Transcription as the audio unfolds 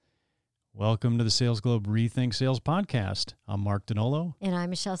Welcome to the Sales Globe Rethink Sales Podcast. I'm Mark Donolo. And I'm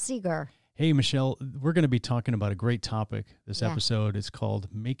Michelle Seeger. Hey, Michelle, we're going to be talking about a great topic this episode. It's called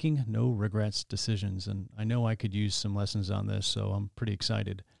Making No Regrets Decisions. And I know I could use some lessons on this, so I'm pretty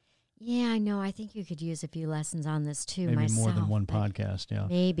excited. Yeah, I know. I think you could use a few lessons on this too, Maybe myself. more than one podcast, yeah.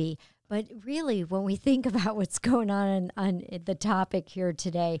 Maybe. But really, when we think about what's going on the topic here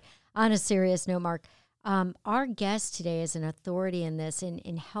today, on a serious note, Mark, our guest today is an authority in this,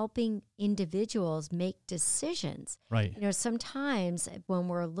 in helping individuals make decisions. Right. You know, sometimes when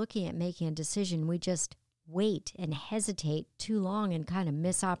we're looking at making a decision, we just wait and hesitate too long and kind of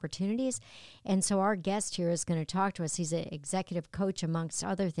miss opportunities. And so our guest here is going to talk to us. He's an executive coach, amongst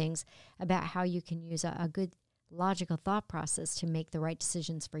other things, about how you can use a good logical thought process to make the right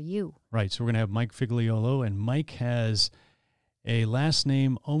decisions for you. Right. So we're going to have Mike Figliolo, and Mike has a last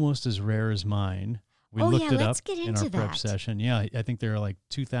name almost as rare as mine. We looked it up in our prep session. Yeah, I think there are like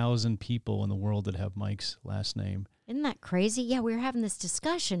 2,000 people in the world that have Mike's last name. Isn't that crazy? Yeah, we were having this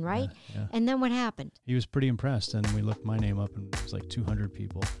discussion, right? Yeah. And then what happened? He was pretty impressed, and we looked my name up, and it was like 200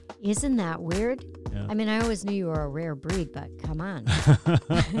 people. Isn't that weird? Yeah. I mean, I always knew you were a rare breed, but come on.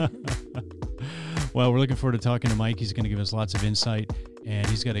 Well, we're looking forward to talking to Mike. He's going to give us lots of insight, and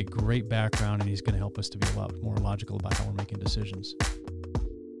he's got a great background, and he's going to help us to be a lot more logical about how we're making decisions.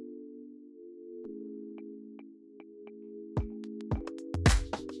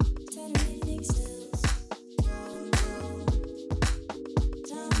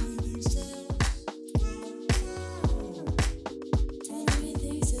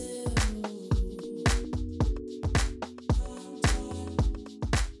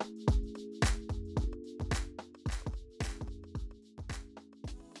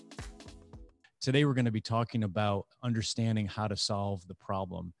 Today, we're going to be talking about understanding how to solve the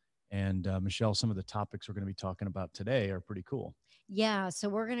problem. And Michelle, some of the topics we're going to be talking about today are pretty cool. Yeah, so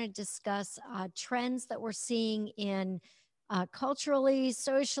we're going to discuss trends that we're seeing in culturally,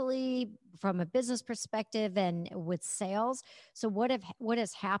 socially, from a business perspective, and with sales. So what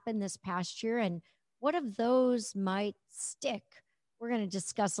has happened this past year, and what of those might stick? We're going to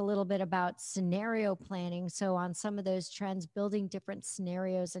discuss a little bit about scenario planning. So on some of those trends, building different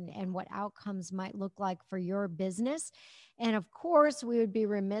scenarios and what outcomes might look like for your business. And of course, we would be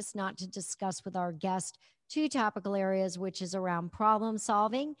remiss not to discuss with our guest two topical areas, which is around problem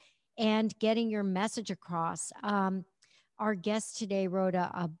solving and getting your message across. Our guest today wrote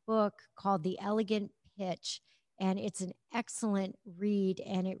a book called The Elegant Pitch, and it's an excellent read,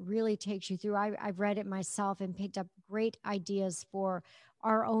 and it really takes you through. I've read it myself and picked up great ideas for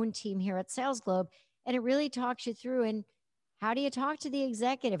our own team here at Sales Globe. And it really talks you through, and how do you talk to the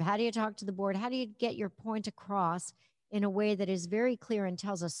executive? How do you talk to the board? How do you get your point across in a way that is very clear and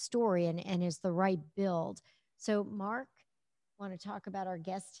tells a story and is the right build? So Mark, want to talk about our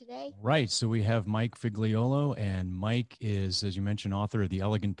guest today? Right. So we have Mike Figliolo, and Mike is, as you mentioned, author of The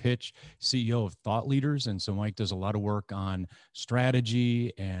Elegant Pitch, CEO of Thought Leaders. And so Mike does a lot of work on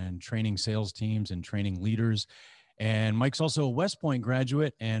strategy and training sales teams and training leaders. And Mike's also a West Point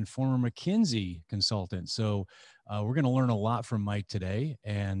graduate and former McKinsey consultant. So we're going to learn a lot from Mike today.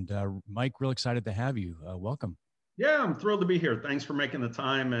 And Mike, real excited to have you. Welcome. Yeah, I'm thrilled to be here. Thanks for making the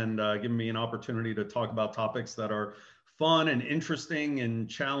time and giving me an opportunity to talk about topics that are fun and interesting and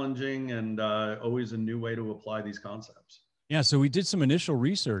challenging, and always a new way to apply these concepts. Yeah, so we did some initial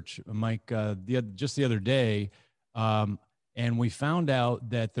research, Mike, just the other day, and we found out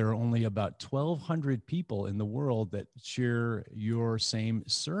that there are only about 1,200 people in the world that share your same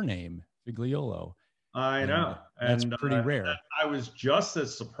surname, Figliolo. I know. That's pretty rare. I was just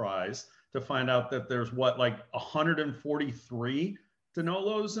as surprised to find out that there's like 143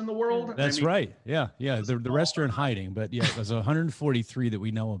 Donolos in the world. That's right. Yeah. The rest are in hiding, but yeah, there's 143 that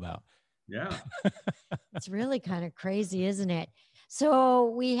we know about. Yeah. It's really kind of crazy, isn't it? So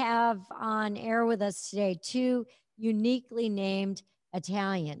we have on air with us today two uniquely named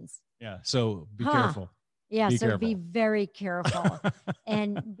Italians. Yeah. So be careful. Yeah. Be very careful.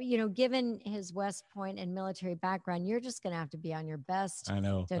 And, given his West Point and military background, you're just going to have to be on your best. I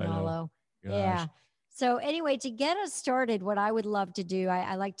know. Donolo. Yeah. So anyway, to get us started, what I would love to do,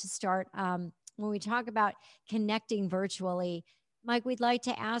 I like to start when we talk about connecting virtually. Mike, we'd like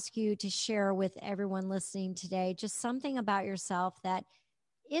to ask you to share with everyone listening today just something about yourself that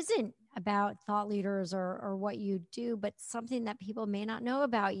isn't about thought leaders or what you do, but something that people may not know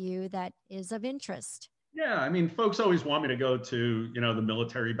about you that is of interest. Yeah, I mean, folks always want me to go to, the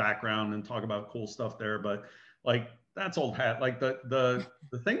military background and talk about cool stuff there, but like that's old hat. Like the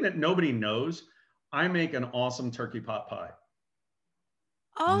thing that nobody knows, I make an awesome turkey pot pie.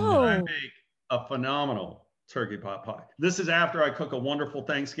 Oh. I make a phenomenal Turkey pot pie. This is after I cook a wonderful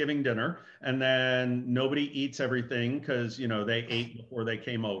Thanksgiving dinner, and then nobody eats everything because, you know, they ate before they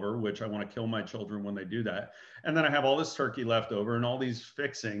came over, which I want to kill my children when they do that. And then I have all this turkey left over and all these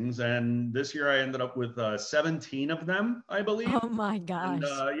fixings. And this year I ended up with 17 of them, I believe. Oh my And gosh.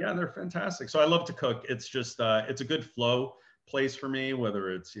 yeah, they're fantastic. So I love to cook. It's just, it's a good flow place for me,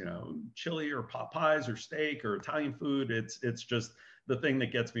 whether it's, you know, chili or pot pies or steak or Italian food. It's just the thing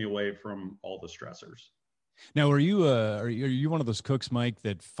that gets me away from all the stressors. Now, are you one of those cooks, Mike,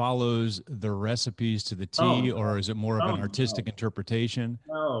 that follows the recipes to the Oh, T, or is it more of an no. artistic interpretation?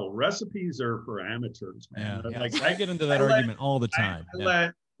 No, recipes are for amateurs, man. Yeah, yeah. Like I get into that I let argument all the time. I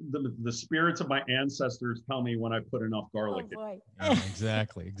Yeah, let the spirits of my ancestors tell me when I put enough Oh garlic in. boy. yeah,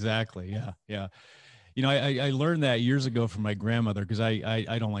 exactly, exactly. Yeah, yeah. You know, I learned that years ago from my grandmother because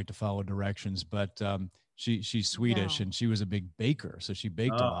I don't like to follow directions, but she's Swedish No. and she was a big baker, so she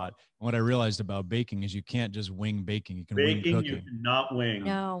baked a Uh, lot. And what I realized about baking is you can't just wing baking; you can wing Baking, you cooking. cannot wing.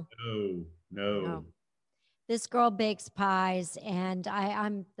 No. No, no. No. This girl bakes pies, and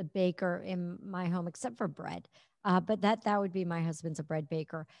I'm the baker in my home, except for bread. But that would be my husband's a bread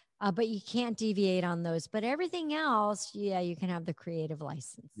baker. But you can't deviate on those. But everything else, yeah, you can have the creative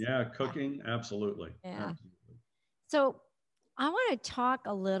license. Yeah, Yeah. cooking, absolutely. Yeah. Absolutely. So I want to talk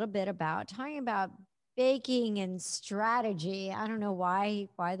a little bit about talking about baking and strategy. I don't know why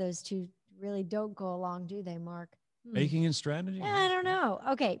those two really don't go along, do they, Mark? Hmm. Baking and strategy. Yeah, I don't know.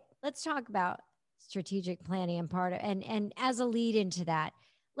 Okay, let's talk about strategic planning and part of and as a lead into that,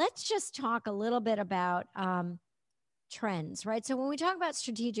 let's just talk a little bit about trends, right? So when we talk about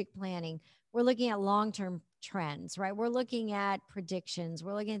strategic planning, we're looking at long-term trends, right? We're looking at predictions.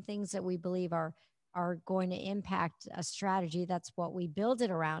 We're looking at things that we believe are going to impact a strategy. That's what we build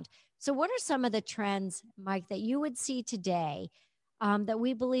it around. So what are some of the trends, Mike, that you would see today that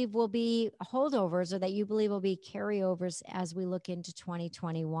we believe will be holdovers or that you believe will be carryovers as we look into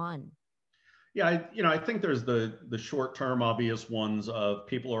 2021? Yeah, I think there's the short term obvious ones of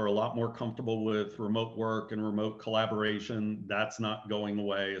people are a lot more comfortable with remote work and remote collaboration. That's not going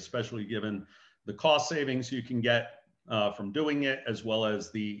away, especially given the cost savings you can get from doing it, as well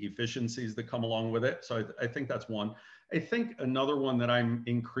as the efficiencies that come along with it. So I think that's one. I think another one that I'm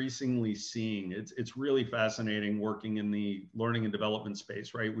increasingly seeing, it's really fascinating working in the learning and development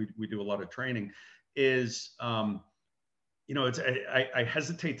space, right? We do a lot of training, is it's I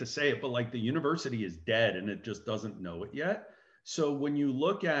hesitate to say it, but like the university is dead and it just doesn't know it yet. So when you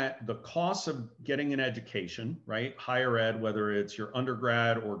look at the costs of getting an education, right, higher ed, whether it's your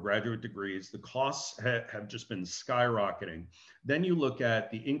undergrad or graduate degrees, the costs have just been skyrocketing. Then you look at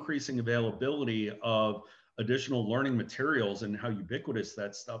the increasing availability of additional learning materials and how ubiquitous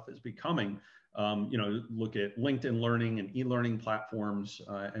that stuff is becoming. Look at LinkedIn Learning and e-learning platforms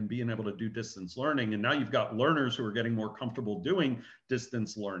and being able to do distance learning. And now you've got learners who are getting more comfortable doing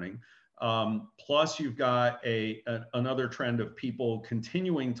distance learning. Plus, you've got another trend of people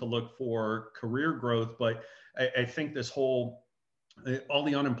continuing to look for career growth. But I think this whole all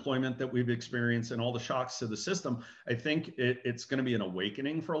the unemployment that we've experienced and all the shocks to the system, I think it's going to be an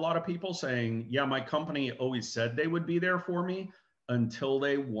awakening for a lot of people saying, yeah, my company always said they would be there for me until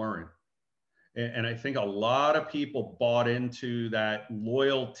they weren't. And I think a lot of people bought into that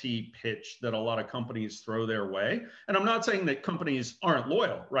loyalty pitch that a lot of companies throw their way. And I'm not saying that companies aren't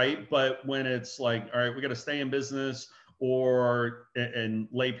loyal, right? But when it's like, all right, we got to stay in business or and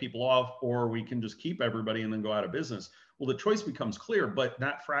lay people off, or we can just keep everybody and then go out of business. Well, the choice becomes clear, but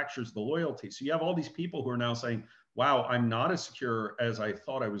that fractures the loyalty. So you have all these people who are now saying, wow, I'm not as secure as I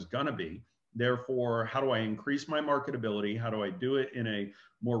thought I was going to be. Therefore, how do I increase my marketability? How do I do it in a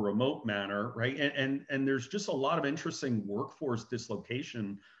more remote manner, right? And there's just a lot of interesting workforce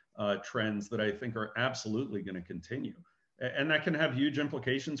dislocation trends that I think are absolutely going to continue. And that can have huge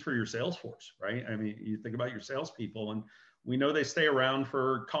implications for your sales force, right? I mean, you think about your salespeople, and we know they stay around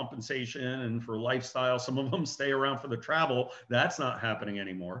for compensation and for lifestyle. Some of them stay around for the travel. That's not happening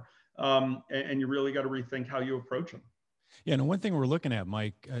anymore. And you really got to rethink how you approach them. Yeah, and one thing we're looking at,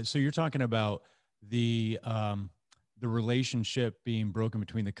 Mike. So you're talking about the relationship being broken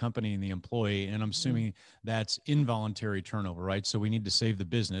between the company and the employee, and I'm assuming that's involuntary turnover, right? So we need to save the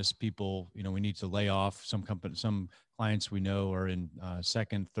business. People, we need to lay off. Some clients we know are in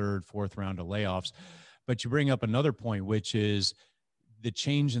second, third, fourth round of layoffs. But you bring up another point, which is the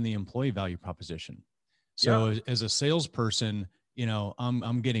change in the employee value proposition. So Yeah. as a salesperson,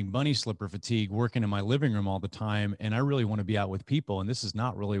 I'm getting bunny slipper fatigue working in my living room all the time. And I really want to be out with people. And this is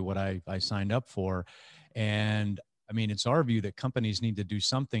not really what I signed up for. And I mean, it's our view that companies need to do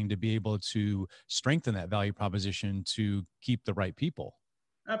something to be able to strengthen that value proposition to keep the right people.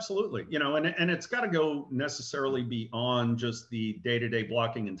 Absolutely. And it's got to go necessarily beyond just the day-to-day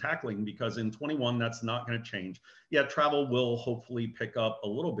blocking and tackling, because in 21, that's not going to change. Yeah, travel will hopefully pick up a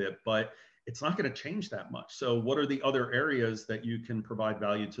little bit, but it's not going to change that much. So what are the other areas that you can provide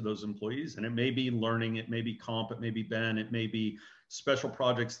value to those employees? And it may be learning, it may be comp, it may be Ben, it may be special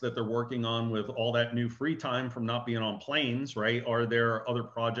projects that they're working on with all that new free time from not being on planes, right? Are there other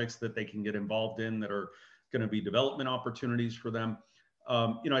projects that they can get involved in that are going to be development opportunities for them?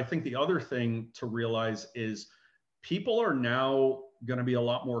 I think the other thing to realize is people are now going to be a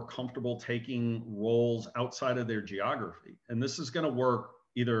lot more comfortable taking roles outside of their geography. And this is going to work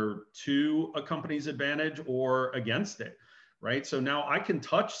either to a company's advantage or against it, right? So now I can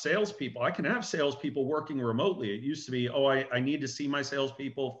touch salespeople. I can have salespeople working remotely. It used to be, oh, I need to see my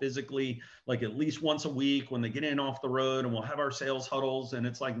salespeople physically, like at least once a week when they get in off the road, and we'll have our sales huddles. And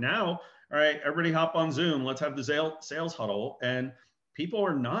it's like now, all right, everybody hop on Zoom. Let's have the sales huddle. And people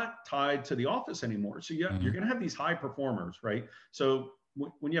are not tied to the office anymore. So you're going to have these high performers, right? So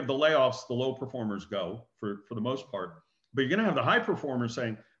when you have the layoffs, the low performers go for the most part, but you're going to have the high performers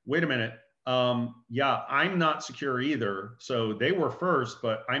saying, wait a minute, yeah, I'm not secure either. So they were first,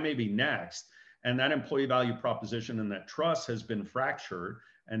 but I may be next. And that employee value proposition and that trust has been fractured.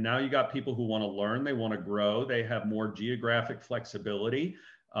 And now you got people who want to learn, they want to grow, they have more geographic flexibility,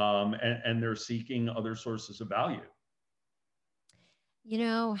 and they're seeking other sources of value.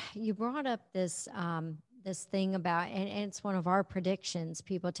 You brought up this this thing about, and it's one of our predictions,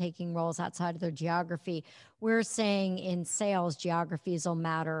 people taking roles outside of their geography. We're saying in sales, geographies will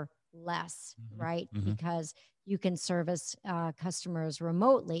matter less, right? Because you can service customers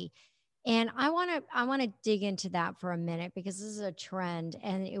remotely. And I want to dig into that for a minute, because this is a trend,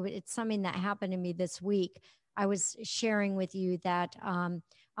 and it's something that happened to me this week. I was sharing with you that I'm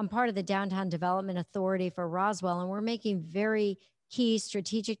part of the Downtown Development Authority for Roswell, and we're making very key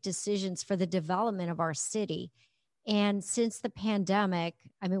strategic decisions for the development of our city. And since the pandemic,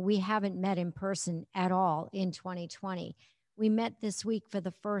 I mean, we haven't met in person at all in 2020. We met this week for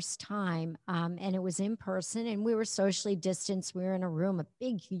the first time, and it was in person, and we were socially distanced. We were in a room, a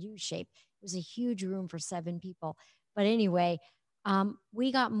big U shape. It was a huge room for 7 people. But anyway,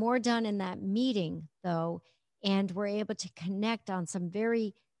 we got more done in that meeting, though, and we're able to connect on some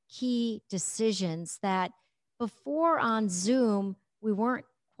very key decisions that before on Zoom, we weren't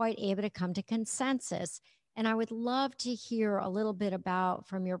quite able to come to consensus. And I would love to hear a little bit about,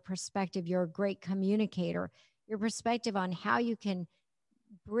 from your perspective, you're a great communicator, your perspective on how you can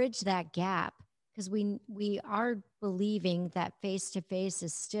bridge that gap, because we are believing that face-to-face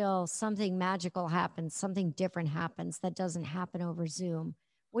is still something magical happens, something different happens that doesn't happen over Zoom.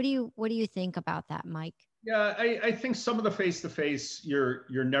 What do you think about that, Mike? Yeah, I think some of the face-to-face you're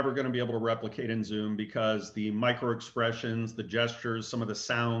never going to be able to replicate in Zoom, because the micro expressions, the gestures, some of the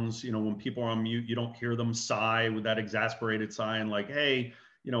sounds, when people are on mute, you don't hear them sigh with that exasperated sigh and like, hey,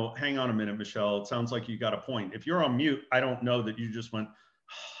 hang on a minute, Michelle, it sounds like you got a point. If you're on mute, I don't know that you just went,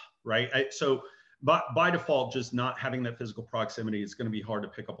 right? So by default, just not having that physical proximity, it's going to be hard to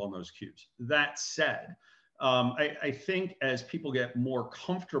pick up on those cues. That said, I think as people get more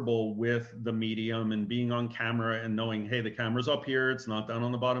comfortable with the medium and being on camera and knowing, hey, the camera's up here, it's not down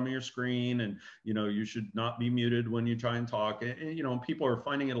on the bottom of your screen, and you should not be muted when you try and talk, and people are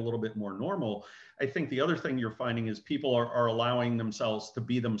finding it a little bit more normal. I think the other thing you're finding is people are allowing themselves to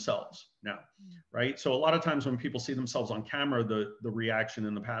be themselves now, right? So a lot of times when people see themselves on camera, the reaction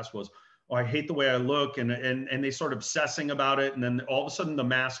in the past was, oh, I hate the way I look, and they start obsessing about it. And then all of a sudden the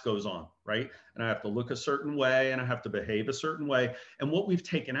mask goes on, right? And I have to look a certain way and I have to behave a certain way. And what we've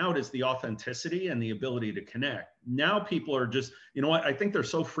taken out is the authenticity and the ability to connect. Now people are just, what? I think they're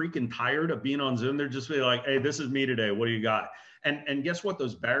so freaking tired of being on Zoom. They're just really like, hey, this is me today. What do you got? And guess what?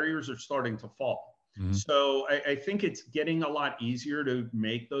 Those barriers are starting to fall. So I think it's getting a lot easier to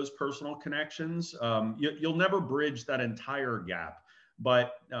make those personal connections. You'll never bridge that entire gap.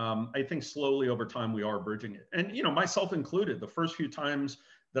 But I think slowly over time, we are bridging it. And, myself included, the first few times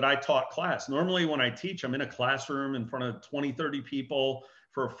that I taught class, normally when I teach, I'm in a classroom in front of 20, 30 people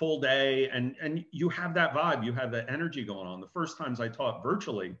for a full day. And you have that vibe, you have that energy going on. The first times I taught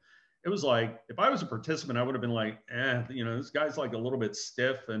virtually, it was like, if I was a participant, I would have been like, this guy's like a little bit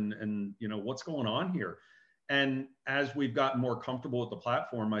stiff and what's going on here? And as we've gotten more comfortable with the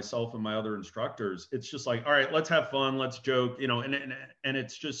platform, myself and my other instructors, it's just like, all right, let's have fun, let's joke, and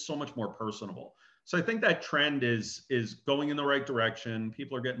it's just so much more personable. So I think that trend is going in the right direction.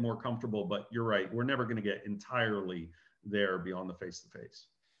 People are getting more comfortable, but you're right, we're never going to get entirely there beyond the face-to-face.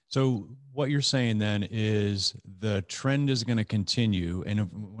 So what you're saying then is the trend is going to continue. And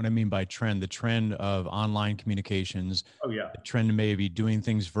what I mean by trend, the trend of online communications, Oh yeah. the trend to maybe doing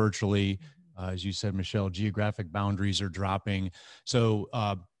things virtually, as you said, Michelle, geographic boundaries are dropping. So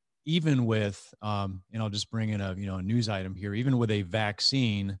even with, and I'll just bring in a, a news item here, even with a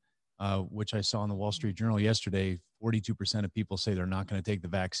vaccine, which I saw in the Wall Street Journal yesterday, 42% of people say they're not going to take the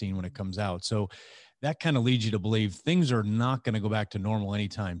vaccine when it comes out. So that kind of leads you to believe things are not going to go back to normal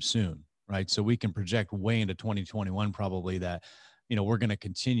anytime soon, right? So we can project way into 2021 probably that, we're going to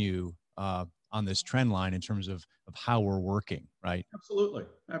continue on this trend line in terms of how we're working, right? Absolutely.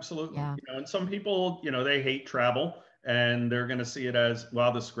 Absolutely. Yeah. And some people, they hate travel and they're going to see it as,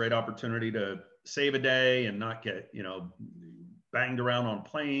 wow, this is a great opportunity to save a day and not get, banged around on a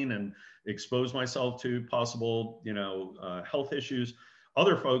plane and expose myself to possible, health issues.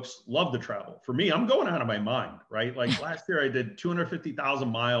 Other folks love to travel. For me, I'm going out of my mind, right? Like last year I did 250,000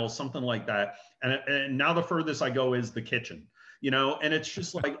 miles, something like that. And now the furthest I go is the kitchen. And it's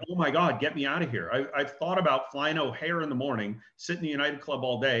just like, oh my God, get me out of here. I've thought about flying O'Hare in the morning, sit in the United Club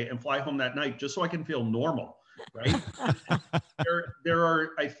all day and fly home that night just so I can feel normal, right? there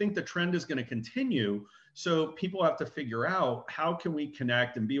are, I think the trend is going to continue. So people have to figure out how can we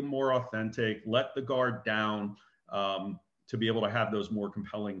connect and be more authentic, let the guard down, to be able to have those more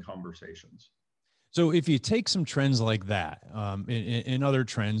compelling conversations. So if you take some trends like that, in other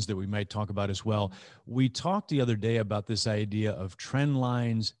trends that we might talk about as well, we talked the other day about this idea of trend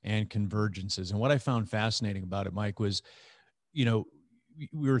lines and convergences. And what I found fascinating about it, Mike, was, we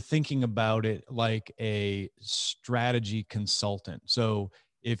were thinking about it like a strategy consultant. So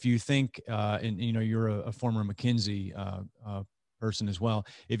if you think, and you're a former McKinsey person as well,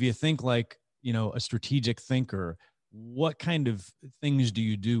 if you think like, a strategic thinker, what kind of things do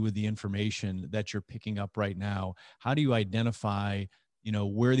you do with the information that you're picking up right now? How do you identify,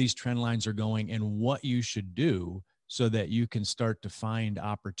 where these trend lines are going and what you should do so that you can start to find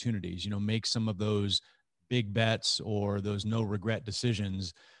opportunities, make some of those big bets or those no regret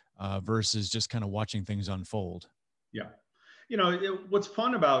decisions versus just kind of watching things unfold? Yeah. What's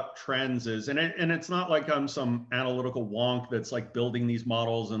fun about trends is, and it's not like I'm some analytical wonk that's like building these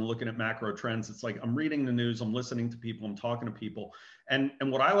models and looking at macro trends. It's like I'm reading the news, I'm listening to people, I'm talking to people. And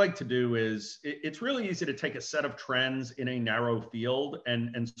what I like to do is it's really easy to take a set of trends in a narrow field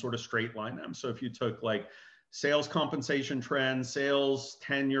and sort of straight line them. So if you took like sales compensation trend, sales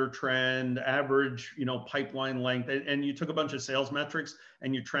tenure trend, average, pipeline length, and you took a bunch of sales metrics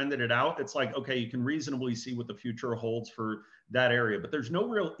and you trended it out, it's like, okay, you can reasonably see what the future holds for that area, but there's no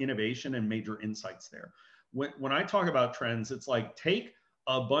real innovation and major insights there. When I talk about trends, it's like take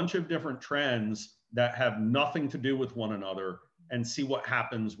a bunch of different trends that have nothing to do with one another and see what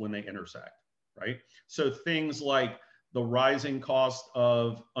happens when they intersect, right? So things like the rising cost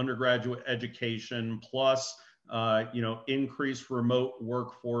of undergraduate education, plus increased remote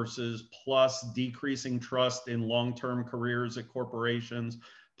workforces, plus decreasing trust in long-term careers at corporations,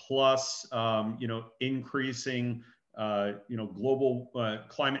 plus increasing global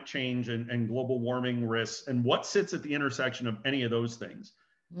climate change and global warming risks, and what sits at the intersection of any of those things.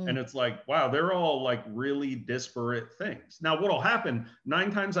 And it's like, wow, they're all like really disparate things. Now, what'll happen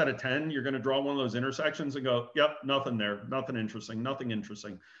 9 times out of 10, you're going to draw one of those intersections and go, yep, nothing there, nothing interesting.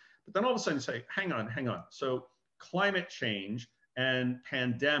 But then all of a sudden you say, hang on. So climate change and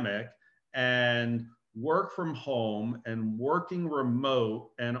pandemic and work from home and working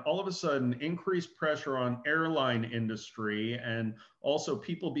remote, and all of a sudden increased pressure on airline industry, and also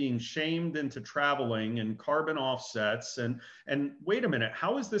people being shamed into traveling and carbon offsets, and wait a minute,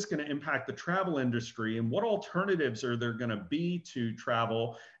 how is this going to impact the travel industry, and what alternatives are there going to be to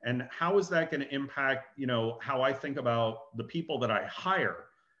travel, and how is that going to impact how I think about the people that I hire,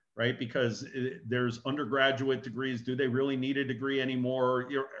 right? Because there's undergraduate degrees. Do they really need a degree anymore?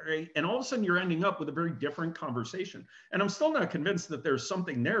 And all of a sudden you're ending up with a very different conversation. And I'm still not convinced that there's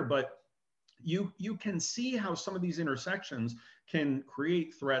something there, but you can see how some of these intersections can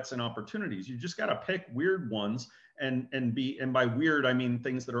create threats and opportunities. You just got to pick weird ones and by weird, I mean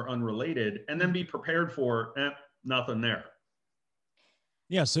things that are unrelated, and then be prepared for nothing there.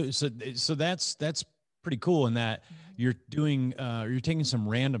 Yeah. So that's pretty cool in that you're doing, you're taking some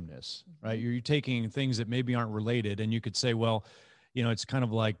randomness, right? You're taking things that maybe aren't related, and you could say, well, it's kind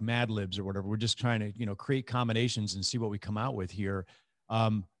of like Mad Libs or whatever. We're just trying to, create combinations and see what we come out with here.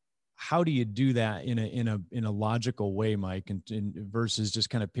 How do you do that in a logical way, Mike, and versus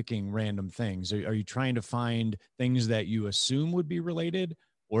just kind of picking random things? Are you trying to find things that you assume would be related,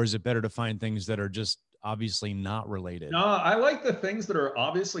 or is it better to find things that are just obviously not related? No, I like the things that are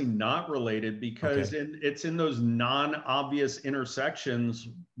obviously not related because Okay. it's in those non-obvious intersections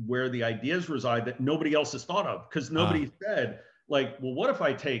where the ideas reside that nobody else has thought of. Because Ah, nobody said, like, well, what if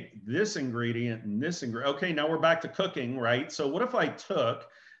I take this ingredient and this ingredient? Okay, now we're back to cooking, right? So what if I took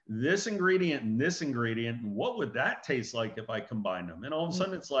this ingredient and this ingredient, and what would that taste like if I combine them? And all of a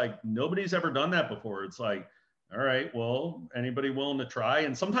sudden, it's like nobody's ever done that before. It's like, all right, well, anybody willing to try?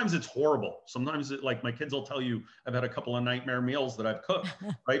 And sometimes it's horrible. Sometimes like my kids will tell you, I've had a couple of nightmare meals that I've cooked,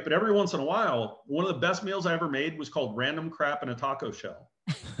 right? But every once in a while, one of the best meals I ever made was called random crap in a taco shell.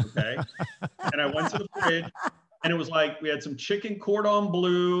 Okay. And I went to the fridge and it was like, we had some chicken cordon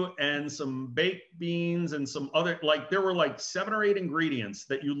bleu and some baked beans and some other, like there were like 7 or 8 ingredients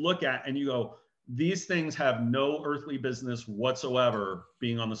that you look at and you go, these things have no earthly business whatsoever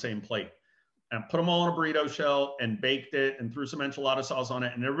being on the same plate, and put them all in a burrito shell and baked it and threw some enchilada sauce on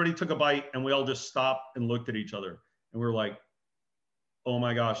it. And everybody took a bite and we all just stopped and looked at each other. And we were like, oh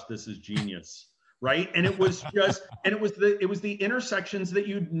my gosh, this is genius. Right. And it was just, and it was the intersections that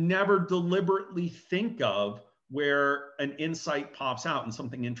you'd never deliberately think of where an insight pops out and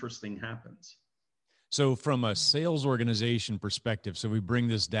something interesting happens. so from a sales organization perspective, so we bring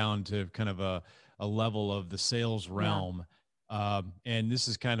this down to kind of a level of the sales Yeah. realm. And this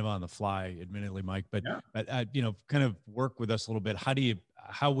is kind of on the fly, admittedly, Mike, Yeah. but you know, kind of work with us a little bit.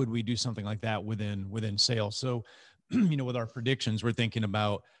 How would we do something like that within sales? So, you know, with our predictions, we're thinking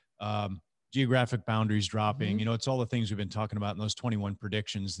about geographic boundaries dropping. Mhm. You know, it's all the things we've been talking about in those 21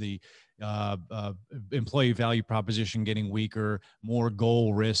 predictions. The uh, uh, employee value proposition getting weaker, more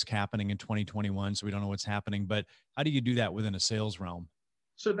goal risk happening in 2021. So we don't know what's happening. But how do you do that within a sales realm?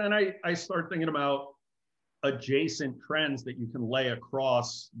 So then I start thinking about adjacent trends that you can lay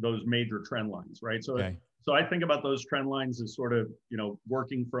across those major trend lines, right? Okay. So I think about those trend lines as sort of, you know,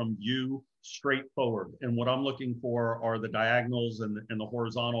 working from you straight forward. And what I'm looking for are the diagonals and the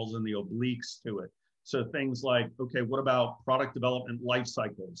horizontals and the obliques to it. So things like, okay, what about product development life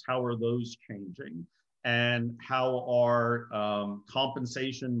cycles? How are those changing? And how are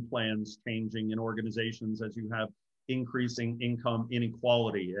compensation plans changing in organizations as you have increasing income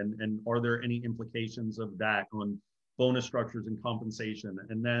inequality, and are there any implications of that on bonus structures and compensation?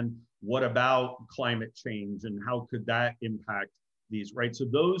 And then what about climate change and how could that impact these, right? So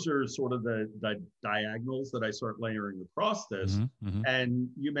those are sort of the diagonals that I start layering across this. Mm-hmm, mm-hmm. And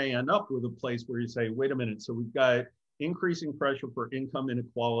you may end up with a place where you say, wait a minute, so we've got increasing pressure for income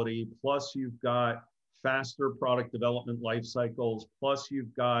inequality, plus you've got faster product development life cycles, plus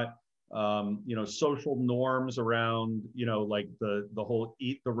you've got you know, social norms around, you know, like the whole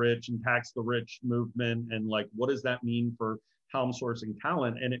eat the rich and tax the rich movement, and like what does that mean for how I'm sourcing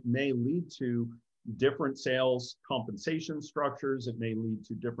talent? And it may lead to different sales compensation structures. It may lead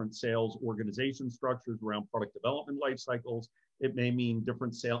to different sales organization structures around product development life cycles. It may mean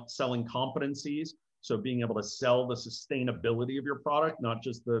different selling competencies. So being able to sell the sustainability of your product, not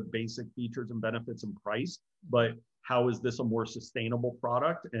just the basic features and benefits and price, but how is this a more sustainable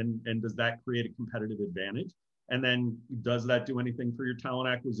product? And does that create a competitive advantage? And then does that do anything for your talent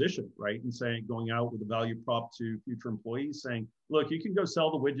acquisition, right? And saying, going out with a value prop to future employees saying, look, you can go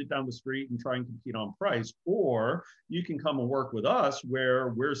sell the widget down the street and try and compete on price, or you can come and work with us where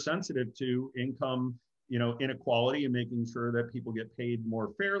we're sensitive to income, you know, inequality and making sure that people get paid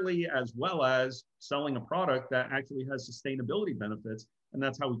more fairly, as well as selling a product that actually has sustainability benefits. And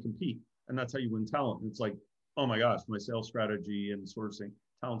that's how we compete. And that's how you win talent. And it's like, oh my gosh, my sales strategy and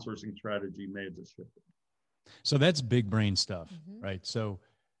talent sourcing strategy may have just shifted. So that's big brain stuff, Mhm. right? So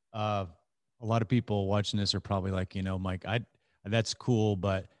a lot of people watching this are probably like, you know, Mike, that's cool,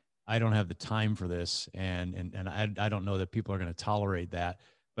 but I don't have the time for this, and I don't know that people are going to tolerate that.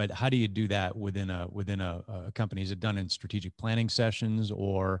 But how do you do that within a company? Is it done in strategic planning sessions,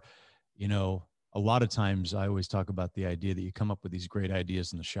 or, you know, a lot of times I always talk about the idea that you come up with these great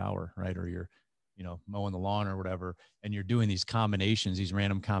ideas in the shower, right? Or you're, you know, mowing the lawn or whatever, and you're doing these combinations, these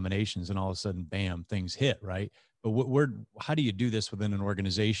random combinations, and all of a sudden, bam, things hit, right? But how do you do this within an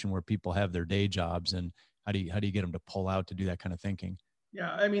organization where people have their day jobs, and how do you get them to pull out to do that kind of thinking?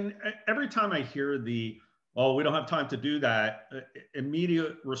 Yeah, I mean, every time I hear oh, we don't have time to do that,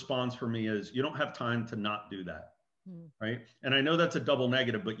 immediate response for me is, you don't have time to not do that. Right. And I know that's a double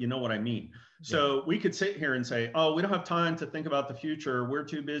negative, but you know what I mean. Yeah. So we could sit here and say, oh, we don't have time to think about the future. We're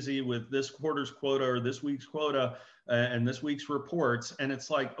too busy with this quarter's quota or this week's quota and this week's reports. And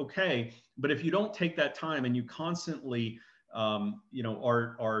it's like, okay, but if you don't take that time and you constantly, you know,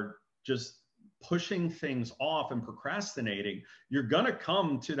 are just pushing things off and procrastinating, you're going to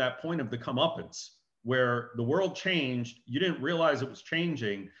come to that point of the comeuppance where the world changed. You didn't realize it was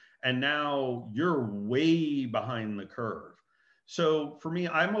changing. And now you're way behind the curve. So for me,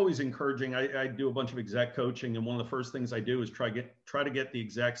 I'm always encouraging, I do a bunch of exec coaching. And one of the first things I do is try to get the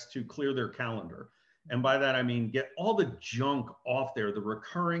execs to clear their calendar. And by that, I mean, get all the junk off there, the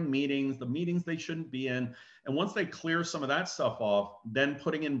recurring meetings, the meetings they shouldn't be in. And once they clear some of that stuff off, then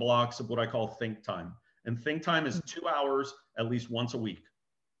putting in blocks of what I call think time. And think time is 2 hours at least once a week.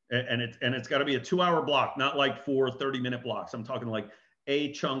 And it's got to be a 2-hour block, not like 4 30-minute blocks. I'm talking like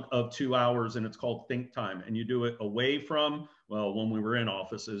a chunk of 2 hours, and it's called think time. And you do it away from, well, when we were in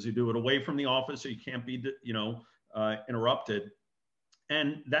offices, you do it away from the office so you can't be, interrupted.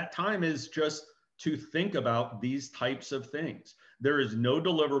 And that time is just to think about these types of things. There is no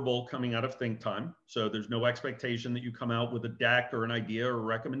deliverable coming out of think time. So there's no expectation that you come out with a deck or an idea or a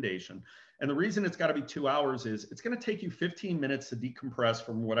recommendation. And the reason it's got to be 2 hours is it's going to take you 15 minutes to decompress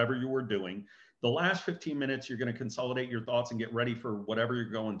from whatever you were doing. The last 15 minutes, you're going to consolidate your thoughts and get ready for whatever you're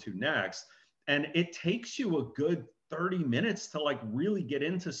going to next. And it takes you a good 30 minutes to like really get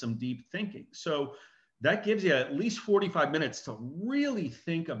into some deep thinking. So that gives you at least 45 minutes to really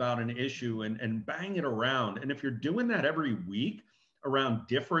think about an issue and bang it around. And if you're doing that every week around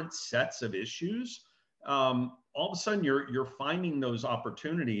different sets of issues, all of a sudden you're finding those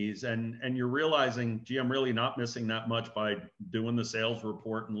opportunities and you're realizing, gee, I'm really not missing that much by doing the sales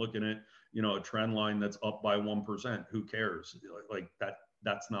report and looking at, a trend line that's up by 1%. Who cares? Like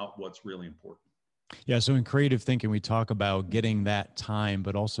that's not what's really important. Yeah. So in creative thinking, we talk about getting that time,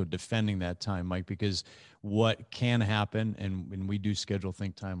 but also defending that time, Mike, because what can happen, and we do schedule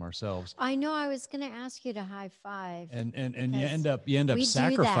think time ourselves. I know I was going to ask you to high five. And you end up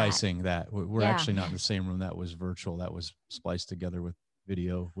sacrificing that. We're actually not in the same room. That was virtual. That was spliced together with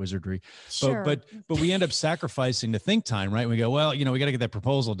video wizardry. Sure. But we end up sacrificing the think time, right? We go, well, we got to get that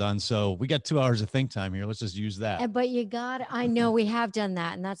proposal done. So we got 2 hours of think time here. Let's just use that. But I know we have done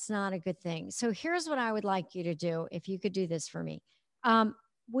that, and that's not a good thing. So here's what I would like you to do. If you could do this for me.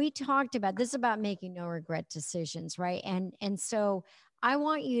 We talked about this, about making no regret decisions, right? And so I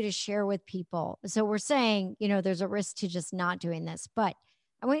want you to share with people. So we're saying, there's a risk to just not doing this, but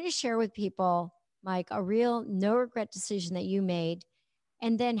I want you to share with people, Mike, a real no regret decision that you made.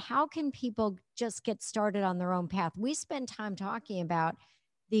 And then how can people just get started on their own path? We spend time talking about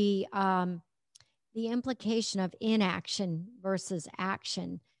the implication of inaction versus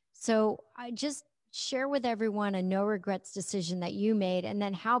action. So I just share with everyone a no regrets decision that you made, and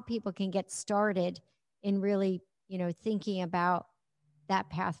then how people can get started in really, thinking about that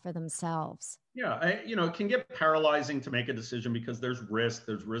path for themselves. Yeah, it can get paralyzing to make a decision because there's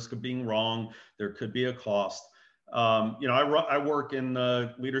risk of being wrong. There could be a cost. I work in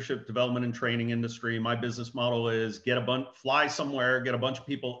the leadership development and training industry. My business model is fly somewhere, get a bunch of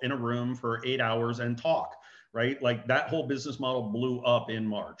people in a room for 8 hours and talk, right? Like that whole business model blew up in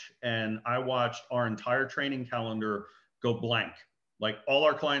March. And I watched our entire training calendar go blank. Like all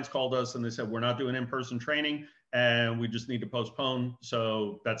our clients called us and they said, we're not doing in-person training and we just need to postpone.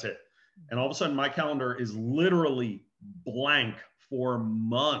 So that's it. And all of a sudden my calendar is literally blank for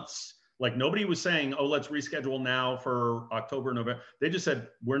months. Like nobody was saying, oh, let's reschedule now for October, November. They just said,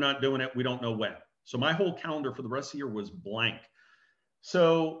 we're not doing it. We don't know when. So my whole calendar for the rest of the year was blank.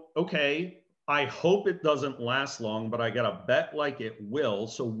 So, okay, I hope it doesn't last long, but I got to bet like it will.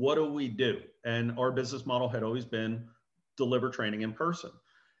 So what do we do? And our business model had always been deliver training in person.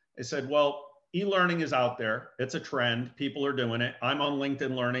 I said, well, e-learning is out there. It's a trend. People are doing it. I'm on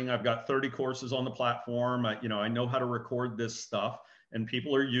LinkedIn Learning. I've got 30 courses on the platform. I know how to record this stuff. And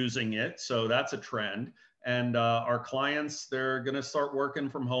people are using it. So that's a trend. And our clients, they're going to start working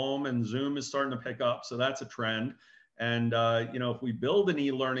from home and Zoom is starting to pick up. So that's a trend. And, if we build an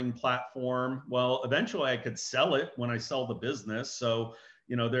e-learning platform, well, eventually I could sell it when I sell the business. So,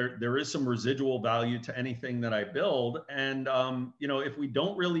 there is some residual value to anything that I build. And, if we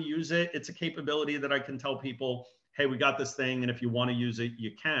don't really use it, it's a capability that I can tell people, hey, we got this thing. And if you want to use it,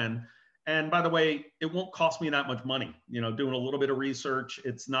 you can. And by the way, it won't cost me that much money. Doing a little bit of research,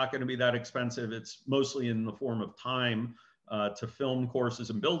 it's not going to be that expensive. It's mostly in the form of time to film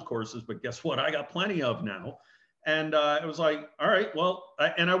courses and build courses. But guess what? I got plenty of now. And it was like, all right, well,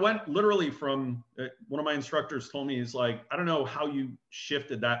 and I went literally from one of my instructors told me, he's like, I don't know how you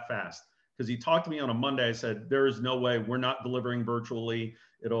shifted that fast. Because he talked to me on a Monday. I said, there is no way, we're not delivering virtually.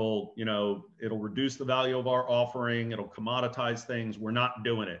 It'll reduce the value of our offering. It'll commoditize things. We're not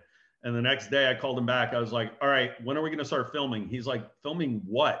doing it. And the next day I called him back. I was like, all right, when are we going to start filming? He's like, filming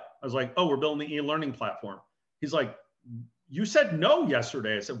what? I was like, oh, we're building the e-learning platform. He's like, you said no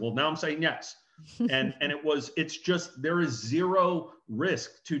yesterday. I said, well, now I'm saying yes. And it's just, there is zero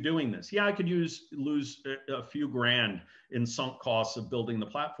risk to doing this. Yeah, I could lose a few grand in sunk costs of building the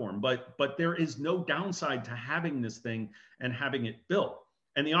platform, but there is no downside to having this thing and having it built.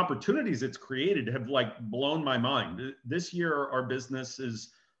 And the opportunities it's created have like blown my mind. This year, our business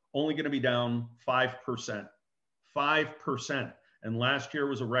is only going to be down 5%, 5%. And last year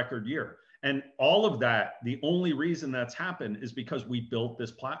was a record year. And all of that, the only reason that's happened is because we built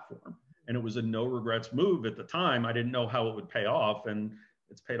this platform. And it was a no regrets move at the time. I didn't know how it would pay off, and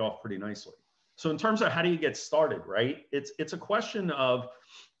it's paid off pretty nicely. So in terms of how do you get started, right? It's a question of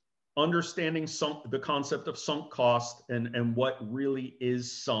understanding the concept of sunk cost and what really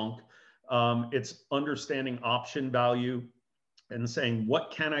is sunk. It's understanding option value and saying,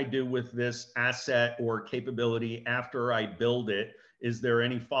 what can I do with this asset or capability after I build it? Is there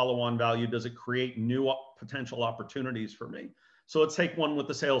any follow-on value? Does it create new potential opportunities for me? So let's take one with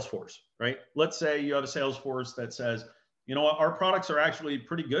the sales force, right? Let's say you have a sales force that says, you know what, our products are actually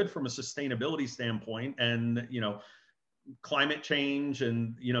pretty good from a sustainability standpoint, and climate change,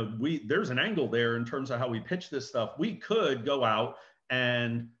 and there's an angle there in terms of how we pitch this stuff. We could go out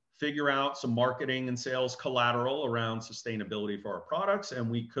and figure out some marketing and sales collateral around sustainability for our products, and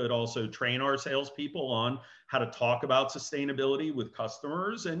we could also train our salespeople on how to talk about sustainability with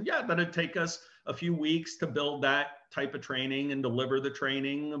customers. And yeah, that'd take us a few weeks to build that type of training and deliver the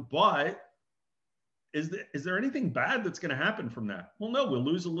training. But is there anything bad that's going to happen from that? Well, no, we'll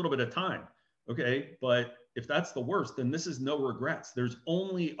lose a little bit of time. Okay. But if that's the worst, then this is no regrets. There's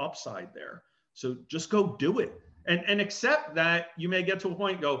only upside there. So just go do it and accept that you may get to a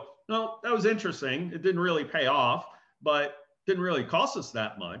point and go, no, that was interesting. It didn't really pay off, but didn't really cost us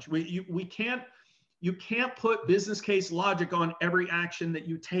that much. You can't put business case logic on every action that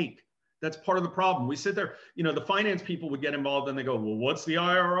you take. That's part of the problem. We sit there, the finance people would get involved and they go, well, what's the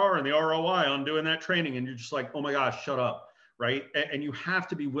IRR and the ROI on doing that training? And you're just like, oh my gosh, shut up, right? And you have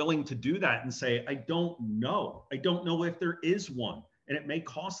to be willing to do that and say, I don't know. I don't know if there is one, and it may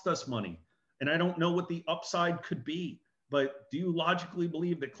cost us money. And I don't know what the upside could be. But do you logically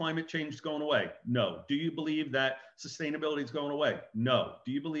believe that climate change is going away? No. Do you believe that sustainability is going away? No.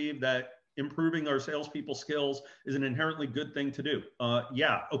 Do you believe that improving our salespeople skills is an inherently good thing to do?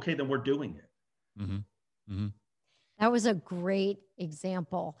 Yeah. Okay, then we're doing it. Mm-hmm. Mm-hmm. That was a great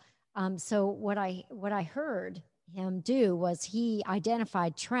example. So what I heard him do was he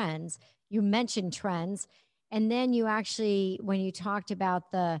identified trends. You mentioned trends, and then you actually, when you talked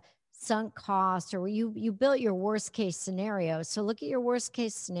about the sunk cost, or you built your worst case scenario. So look at your worst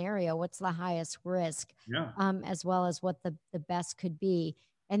case scenario. What's the highest risk? Yeah. As well as what the best could be.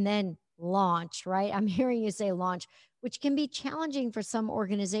 And then launch, right? I'm hearing you say launch, which can be challenging for some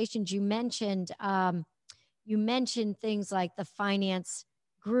organizations. You mentioned things like the finance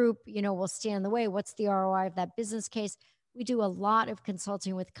group, will stand in the way. What's the ROI of that business case? We do a lot of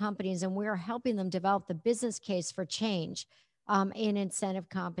consulting with companies, and we're helping them develop the business case for change. In incentive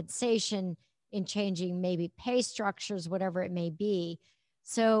compensation, in changing maybe pay structures, whatever it may be.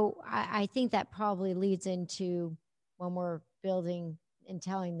 So I think that probably leads into when we're building and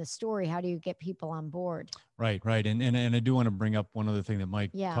telling the story, how do you get people on board? Right. And I do want to bring up one other thing that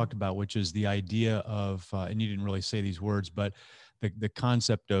Mike talked about, which is the idea of, and you didn't really say these words, but the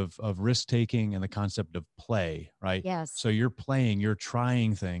concept of risk taking and the concept of play, right? Yes. So you're playing, you're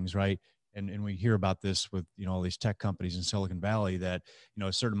trying things, right? And we hear about this with, all these tech companies in Silicon Valley that,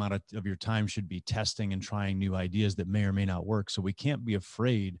 a certain amount of your time should be testing and trying new ideas that may or may not work. So we can't be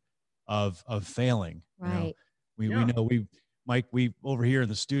afraid of failing. Right. We know Mike, we over here in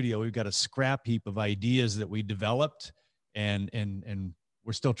the studio, we've got a scrap heap of ideas that we developed and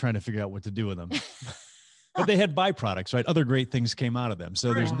we're still trying to figure out what to do with them. But they had byproducts, right? Other great things came out of them.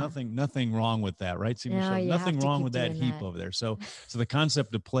 So there's nothing wrong with that, right? See, Michelle, nothing wrong with that heap over there. So the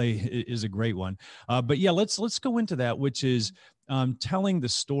concept of play is a great one. But yeah, let's go into that, which is telling the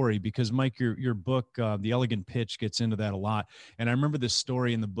story, because Mike, your book, The Elegant Pitch, gets into that a lot. And I remember this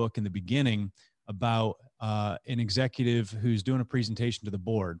story in the book in the beginning about an executive who's doing a presentation to the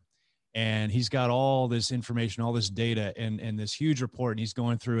board. And he's got all this information, all this data, and this huge report, and he's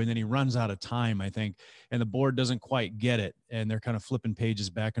going through, and then he runs out of time, I think, and the board doesn't quite get it, and they're kind of flipping pages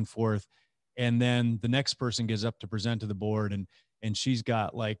back and forth. And then the next person gets up to present to the board, and she's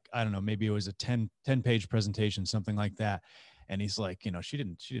got, like, I don't know, maybe it was a 10-page presentation, something like that. And he's like, she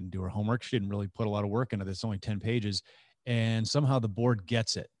didn't do her homework. She didn't really put a lot of work into this, only 10 pages. And somehow the board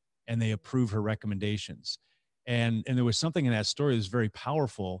gets it, and they approve her recommendations. And there was something in that story that's very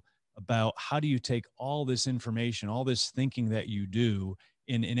powerful about how do you take all this information, all this thinking that you do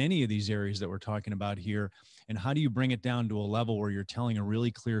in any of these areas that we're talking about here, And how do you bring it down to a level where you're telling a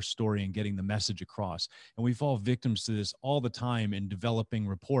really clear story and getting the message across? And we fall victims to this all the time in developing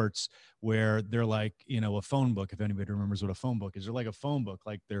reports where they're like, a phone book. If anybody remembers what a phone book is, they're like a phone book,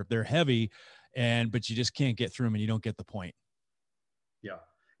 like they're heavy, but you just can't get through them and you don't get the point. Yeah.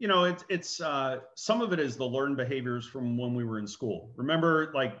 It's some of it is the learned behaviors from when we were in school.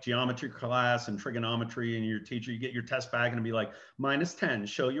 Remember, like geometry class and trigonometry, and your teacher, you get your test back and it'd be like -10,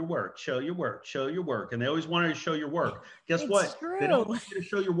 show your work, show your work, show your work. And they always wanted to show your work. Guess what? True. They don't want you to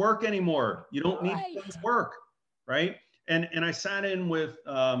show your work anymore. You don't need Right. to work, right? And I sat in with,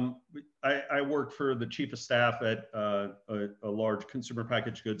 I worked for the chief of staff at a large consumer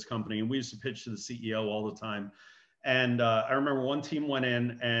packaged goods company, and we used to pitch to the CEO all the time. And I remember one team went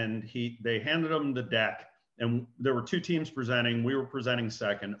in and they handed them the deck, and there were 2 teams presenting. We were presenting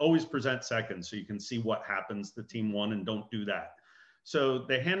second. Always present second so you can see what happens to team one, and don't do that. So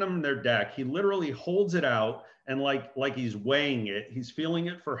they hand him their deck. He literally holds it out and like he's weighing it. He's feeling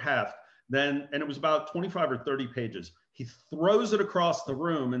it for heft. And it was about 25 or 30 pages. He throws it across the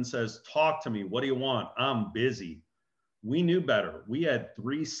room and says, "Talk to me. What do you want? I'm busy." We knew better. We had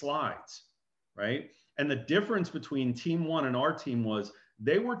 3 slides, right? And the difference between team one and our team was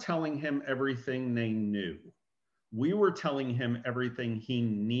they were telling him everything they knew. We were telling him everything he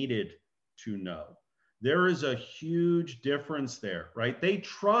needed to know. There is a huge difference there, right? They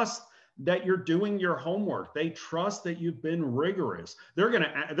trust that you're doing your homework. They trust that you've been rigorous. They're going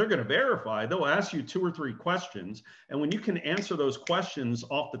to verify. They'll ask you 2 or 3 questions. And when you can answer those questions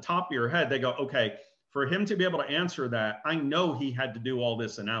off the top of your head, they go, okay, for him to be able to answer that, I know he had to do all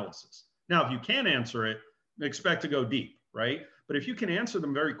this analysis. Now, if you can't answer it, expect to go deep, right? But if you can answer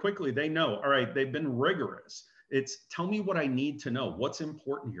them very quickly, they know, all right, they've been rigorous. It's tell me what I need to know. What's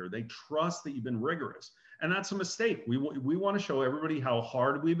important here? They trust that you've been rigorous. And that's a mistake. We want to show everybody how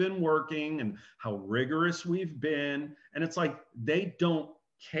hard we've been working and how rigorous we've been. And it's like, they don't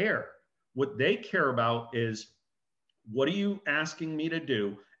care. What they care about is, what are you asking me to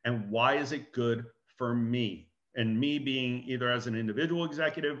do? And why is it good for me? And me being either as an individual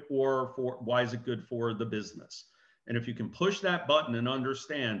executive or for why is it good for the business? And if you can push that button and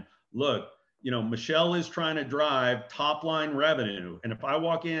understand, look, Michelle is trying to drive top line revenue. And if I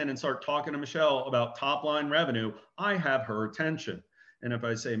walk in and start talking to Michelle about top line revenue, I have her attention. And if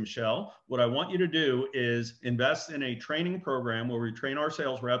I say, Michelle, what I want you to do is invest in a training program where we train our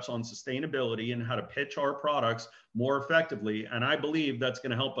sales reps on sustainability and how to pitch our products more effectively. And I believe that's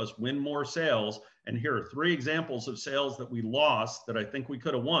going to help us win more sales. And here are 3 examples of sales that we lost that I think we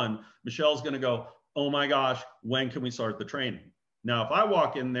could have won. Michelle's going to go, oh my gosh, when can we start the training? Now, if I